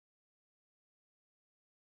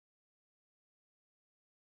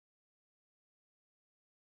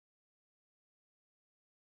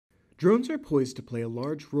Drones are poised to play a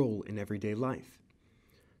large role in everyday life.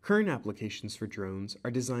 Current applications for drones are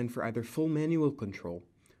designed for either full manual control,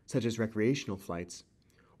 such as recreational flights,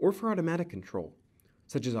 or for automatic control,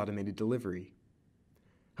 such as automated delivery.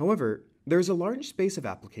 However, there is a large space of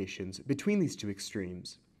applications between these two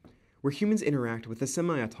extremes, where humans interact with a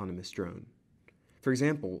semi-autonomous drone. For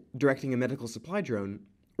example, directing a medical supply drone,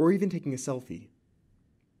 or even taking a selfie.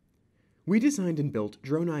 We designed and built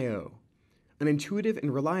Drone.io, an intuitive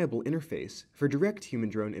and reliable interface for direct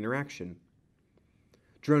human-drone interaction.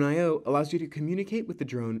 Drone.io allows you to communicate with the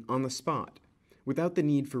drone on the spot, without the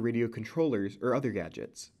need for radio controllers or other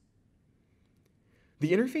gadgets.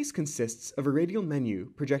 The interface consists of a radial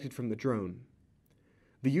menu projected from the drone.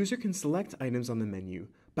 The user can select items on the menu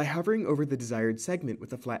by hovering over the desired segment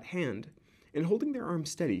with a flat hand and holding their arm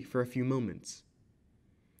steady for a few moments.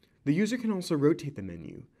 The user can also rotate the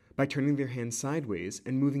menu by turning their hand sideways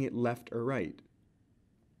and moving it left or right.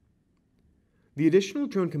 The additional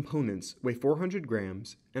drone components weigh 400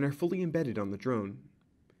 grams and are fully embedded on the drone.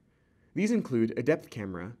 These include a depth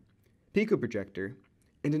camera, pico projector,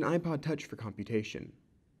 and an iPod Touch for computation.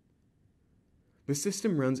 The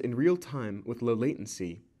system runs in real time with low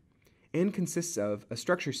latency and consists of a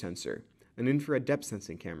structure sensor, an infrared depth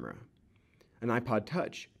sensing camera, an iPod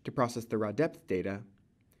Touch to process the raw depth data,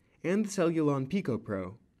 and the Cellulon Pico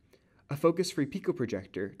Pro, a focus-free pico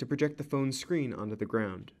projector to project the phone's screen onto the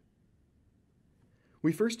ground.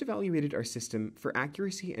 We first evaluated our system for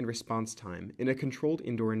accuracy and response time in a controlled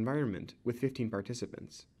indoor environment with 15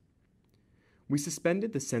 participants. We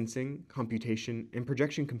suspended the sensing, computation, and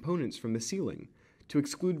projection components from the ceiling to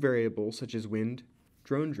exclude variables such as wind,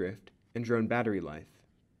 drone drift, and drone battery life.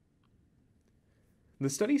 The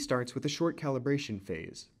study starts with a short calibration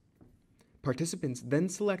phase. Participants then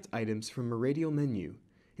select items from a radial menu,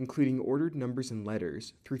 including ordered numbers and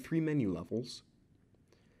letters through 3 menu levels,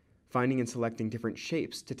 finding and selecting different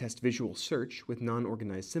shapes to test visual search with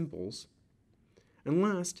non-organized symbols, and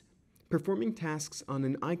last, performing tasks on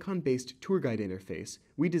an icon-based tour guide interface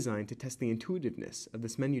we designed to test the intuitiveness of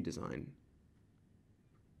this menu design.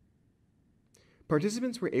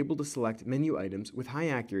 Participants were able to select menu items with high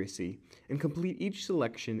accuracy and complete each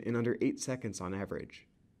selection in under 8 seconds on average.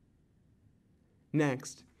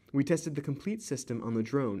 Next, we tested the complete system on the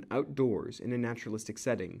drone outdoors in a naturalistic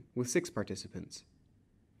setting with 6 participants.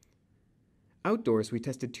 Outdoors, we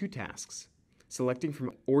tested 2 tasks, selecting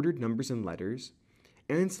from ordered numbers and letters,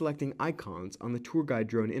 and selecting icons on the tour guide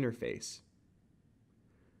drone interface.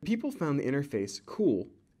 People found the interface cool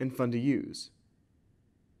and fun to use.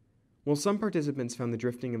 While some participants found the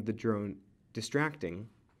drifting of the drone distracting,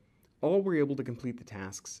 all were able to complete the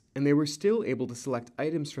tasks, and they were still able to select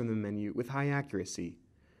items from the menu with high accuracy,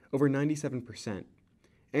 over 97%,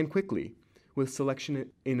 and quickly, with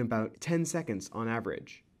selection in about 10 seconds on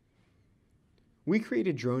average. We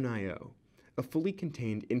created Drone.io, a fully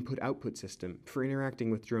contained input-output system for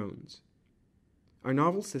interacting with drones. Our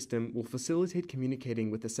novel system will facilitate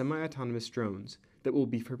communicating with the semi-autonomous drones that will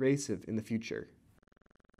be pervasive in the future.